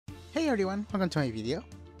Hey everyone, welcome to my video.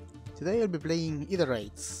 Today I'll be playing Aether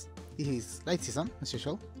Raids. This is light season, as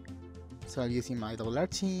usual. So I'll be using my double R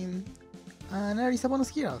team. And there is a bonus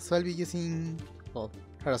hero, so I'll be using, well,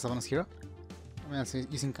 her as a bonus hero. I'm also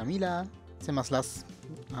using Camilla, same as last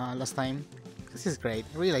time. This is great,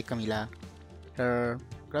 I really like Camilla. Her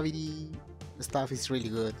gravity stuff is really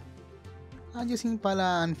good. I'm using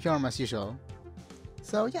Palla and Fjorm as usual.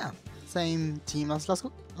 So yeah, same team as last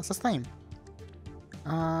time.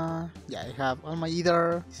 Yeah, I have all my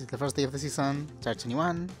Aether. This is the first day of the season, Chart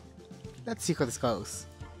 21. Let's see how this goes.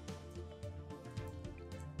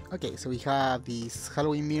 Okay, so we have this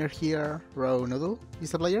Halloween mirror here, Row Noodle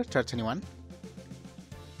is the player, Chart 21.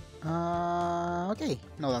 Okay,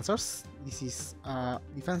 no dancers. This is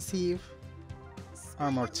defensive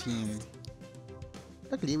armor team.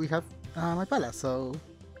 Luckily we have my Palla, so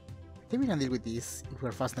I think we can deal with this if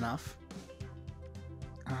we're fast enough.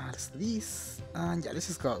 Let's do this, and yeah, let's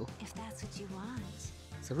just go. If that's what you want.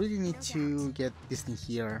 So really need to get this thing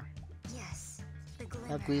here. Yes.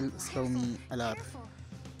 That will slow me a lot.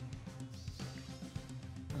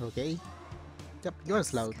 Okay. Yep, you're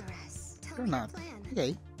slowed. You're not.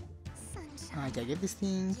 Okay. Yeah, get this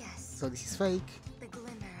thing. So this is fake.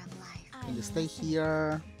 Can you stay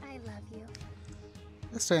here?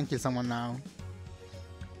 Let's try and kill someone now.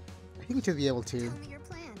 I think we should be able to.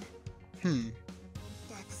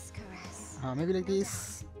 Maybe like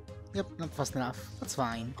this. Yep, not fast enough. That's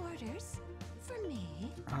fine. Orders for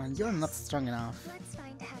me. You're not strong enough. Let's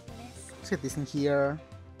find happiness. Let's get this in here.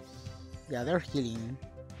 Yeah, they're healing.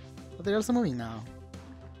 But they're also moving now.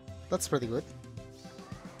 That's pretty good.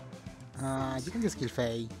 You can just kill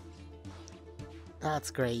Faye.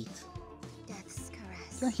 That's great. Death's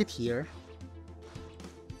caress. You can hit here.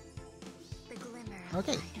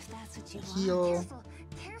 Okay. If that's what you Heal. want.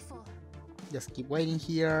 Careful. Just keep waiting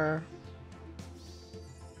here.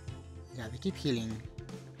 Yeah, they keep healing.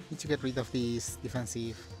 Need to get rid of this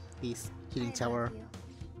healing tower.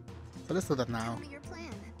 So let's do that now.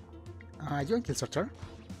 You can kill Searcher.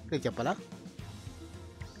 Great job, Palla.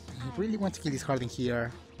 I really want to kill this Harding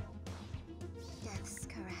here.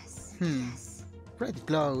 Pretty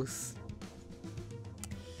close.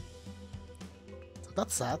 So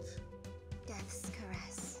that's sad.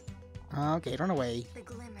 Okay, run away.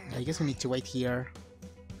 I guess we need to wait here.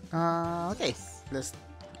 Okay, let's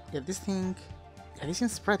get this thing. Yeah, this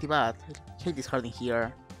seems pretty bad. I hate this Harding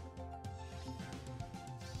here.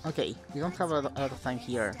 Okay, we don't have a lot of time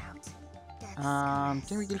here.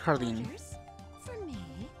 Can we kill Harding?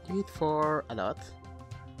 Do it for a lot.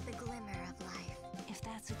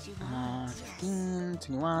 15,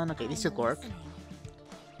 21. Okay, this should work.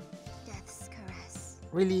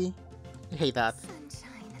 Really? I hate that.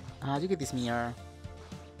 You get this mirror.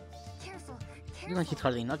 You can hit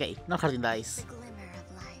Harding. Okay, now Harding dies.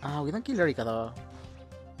 We don't kill Erika though.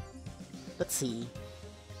 Let's see.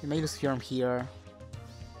 We may lose Fjorm here.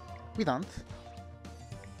 We don't.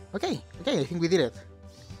 Okay, I think we did it.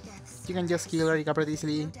 You can just kill Erika pretty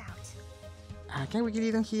easily. Can we kill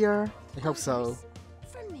Eden here? I hope so.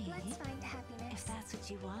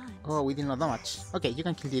 Oh, we did not know much. Okay, you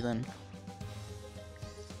can kill Eden.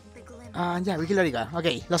 Yeah, we kill Erika.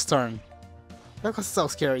 Okay, last turn. That was so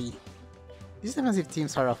scary. These defensive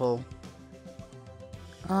teams are awful.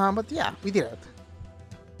 But yeah, we did it.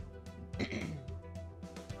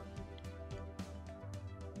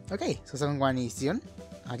 Okay, so second one is June.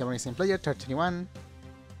 Japanese player, turn 21.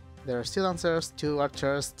 There are 2 dancers, 2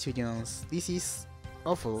 archers, 2 Junes. This is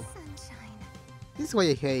awful. This is why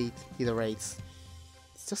I hate Aether Raids.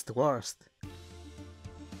 It's just the worst.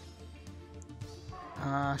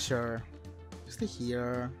 Sure. Just stay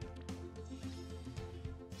here.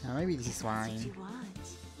 Maybe this is fine.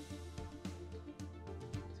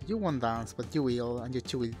 You won't dance, but you will, and you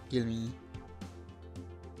two will kill me.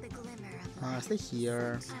 Stay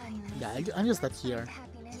here. Yeah, I'm just that here.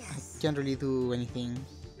 I can't really do anything.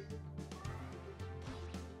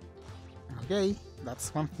 Okay,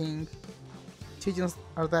 that's one thing. 2 Junes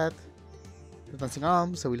are dead. The dancing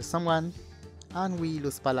arm, so we lose someone. And we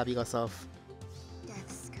lose Palla because of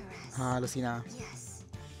Lucina.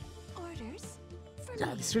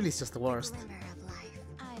 Yeah, this really is just the worst.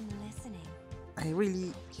 I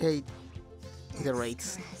really hate Aether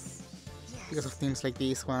Raids because of teams like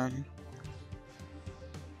this one.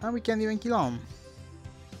 And we can't even kill him.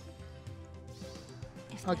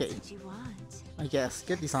 Okay, I guess,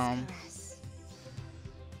 get this arm.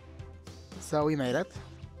 So we made it.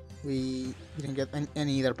 We didn't get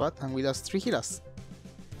any Aether pot and we lost 3 healers.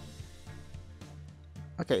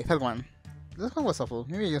 Okay, third one. This one was awful.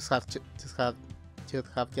 Maybe I should have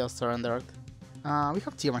just surrendered. We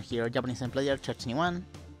have Shimmering here, Japanese player, Chart 21.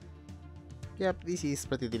 Yep, this is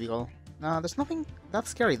pretty difficult. There's nothing that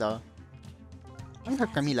scary though. We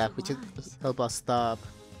have Camilla, which should help us stop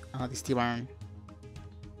this T-Barn.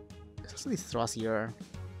 There's also this Thrasier.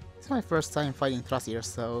 This is my first time fighting Thrasier,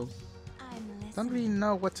 so don't really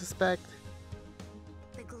know what to expect.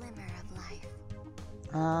 The glimmer of life.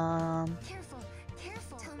 Careful,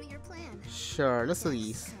 careful. Tell me your plan. Sure, let's do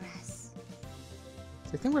this. Caress.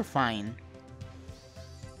 So I think we're fine.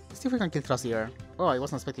 Let's see if we can kill Thrasier. Oh, I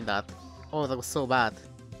wasn't expecting that. Oh, that was so bad.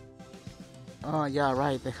 Oh yeah,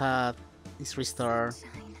 right, they had this restore.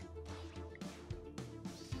 Sunshine.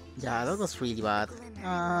 Yeah, that was really bad.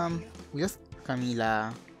 We lost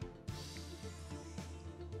Camilla.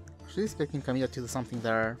 I was really expecting Camilla to do something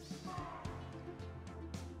there.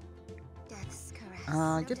 Death's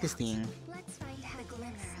caress. Get this thing. Let's find the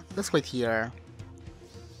glimmer of Let's wait here.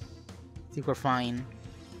 See if we're fine.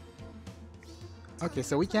 Okay,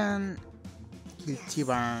 so we can kill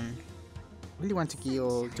T-Barn. Really want to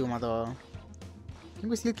kill Juma though. Can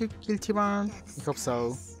we still kill T-Barn? I hope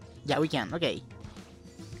so. Yeah, we can. Okay.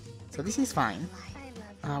 So this is fine.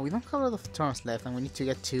 I love We don't have a lot of turns left, and we need to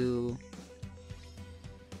get to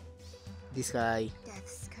this guy.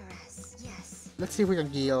 Death's caress. Yes. Let's see if we can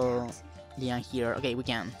kill Leon here. Okay, we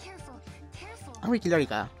can. Careful, careful. And we kill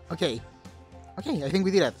Erika. Okay. Okay, I think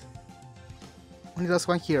we did it. Only lost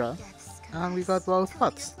one hero. Death's And we caress. got both Tell me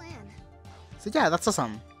pots. your plan. So yeah, that's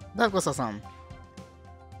awesome. That was awesome.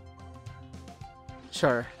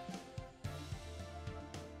 Sure.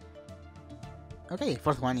 Okay,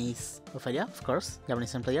 fourth one is Ophelia, of course.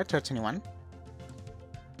 Japanese player, tier 21.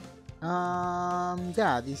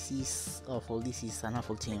 Yeah, this is awful. This is an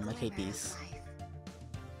awful team. I hate this.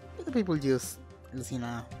 Why do people use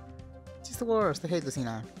Lucina? She's the worst. I hate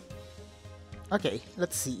Lucina. Okay,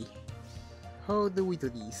 let's see. How do we do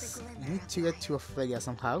this? I need to get to Ophelia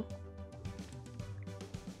somehow.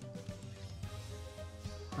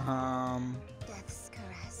 Death's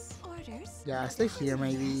caress. Orders. Yeah, stay here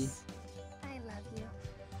maybe. I love you.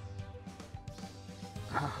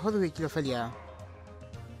 How do we kill Ophelia?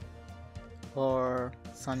 Or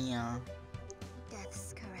Sonia?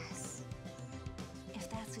 Death's caress. If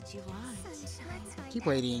that's what you want. Sunshine. Keep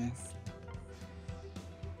waiting.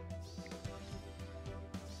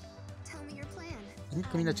 Tell me your plan. I need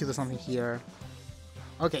Camilla to do something here.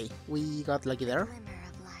 Okay, we got lucky there. Glimmer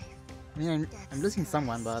of life. I mean, I'm losing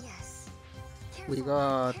someone, but Yes. we Careful,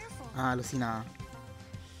 got careful. Lucina.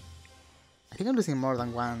 I think I'm losing more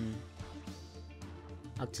than one.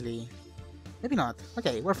 Actually, maybe not.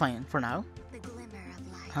 Okay, we're fine for now. The glimmer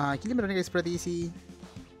of life. Killing Veronica is pretty easy.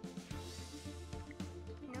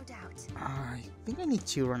 No doubt. I think I need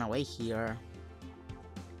to run away here.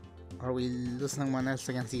 Or we'll lose someone else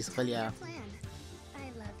against this Tell me your Ophelia. plan.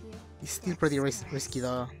 I love you. It's still pretty risky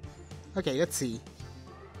though. Okay, let's see.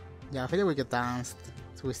 Yeah, Ophelia will get danced.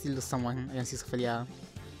 So we still lose someone against this Ophelia.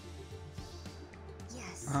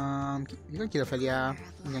 Yes. You can kill Ophelia.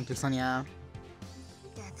 You can kill Sonia.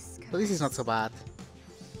 Death's So this is not so bad.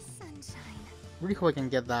 Sunshine. Really hope I can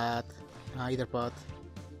get that either pot.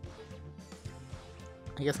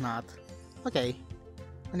 I guess not. Okay.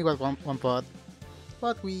 Only got one pot.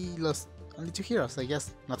 But we lost only 2 heroes, I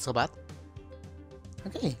guess not so bad.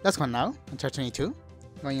 Okay, last one now, on tier 22.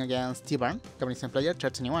 Going against T-Barn, Japanese player, tier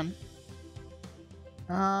 21.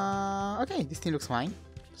 Okay, this team looks fine.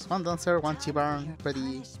 Just one dancer, one T-Barn,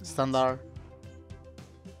 pretty standard.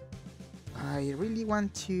 I really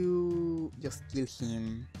want to just kill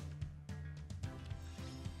him.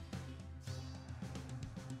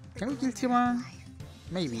 Can we kill T-Barn?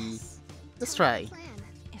 Maybe. Let's try. Plan.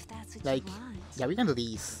 If that's what Like, you want. yeah, we can do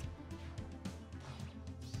this.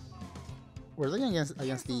 We're looking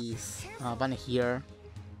against this bunny here.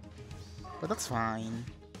 But that's fine.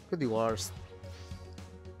 Could be worse.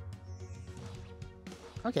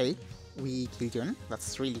 Okay, we kill Jun.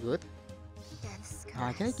 That's really good. Death's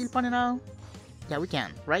Can I kill Bunny now? Yeah, we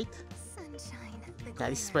can, right? Sunshine. The Yeah,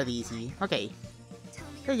 this is glimmer pretty of easy. life. Okay, Tell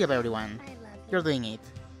me good your job plan. everyone. I love you. You're doing it.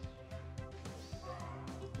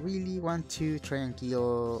 Really want to try and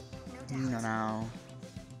kill No Nino doubt. now.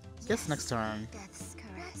 Guess next turn. Death's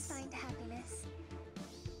caress. Find happiness.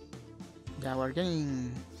 Yeah, we're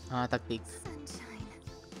getting attack pick, Sunshine.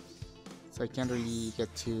 so I can't really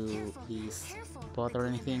get to Careful, this careful. pot The or glimmer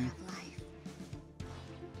anything. of life.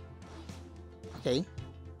 Okay.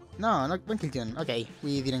 No, not one kill Jun. Okay,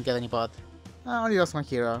 we didn't get any pot. Only lost one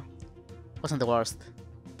hero. Wasn't the worst.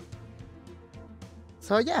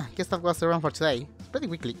 So yeah, guess that was the run for today. Pretty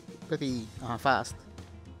quickly, pretty fast.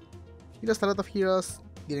 We lost a lot of heroes,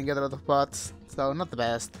 didn't get a lot of pots, so not the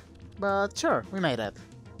best. But sure, we made it.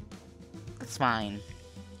 That's fine.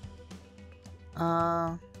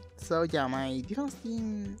 So yeah, my defense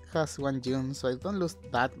team has 1 June, so I don't lose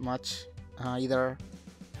that much either.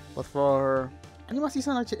 But for Anima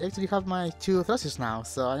Season, I actually have my 2 thrusters now,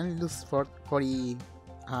 so I only lose 40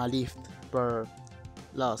 lift per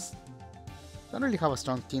loss. Don't really have a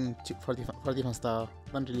strong team for defense though.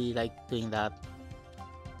 Don't really like doing that.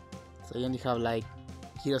 So you only have like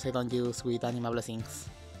heroes I don't use with Anima Blessings.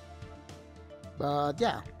 But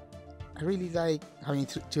yeah, I really like having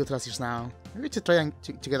 2 thrusters now. Maybe to try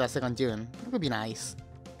to get a 2nd June. That would be nice.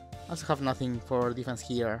 I also have nothing for defense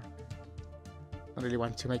here. Don't really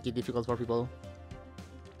want to make it difficult for people.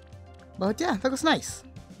 But yeah, that was nice.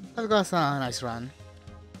 That was a nice run.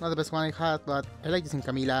 Not the best one I had, but I like using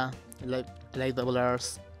Camilla. I like double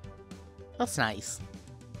R's. That's nice.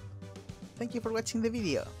 Thank you for watching the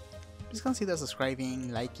video. Please consider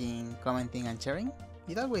subscribing, liking, commenting and sharing.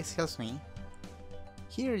 It always helps me.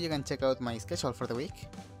 Here you can check out my schedule for the week.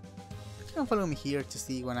 You can follow me here to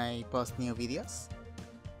see when I post new videos.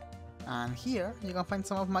 And here you can find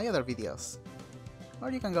some of my other videos. Or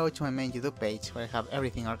you can go to my main YouTube page where I have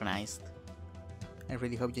everything organized. I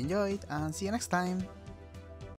really hope you enjoyed and see you next time!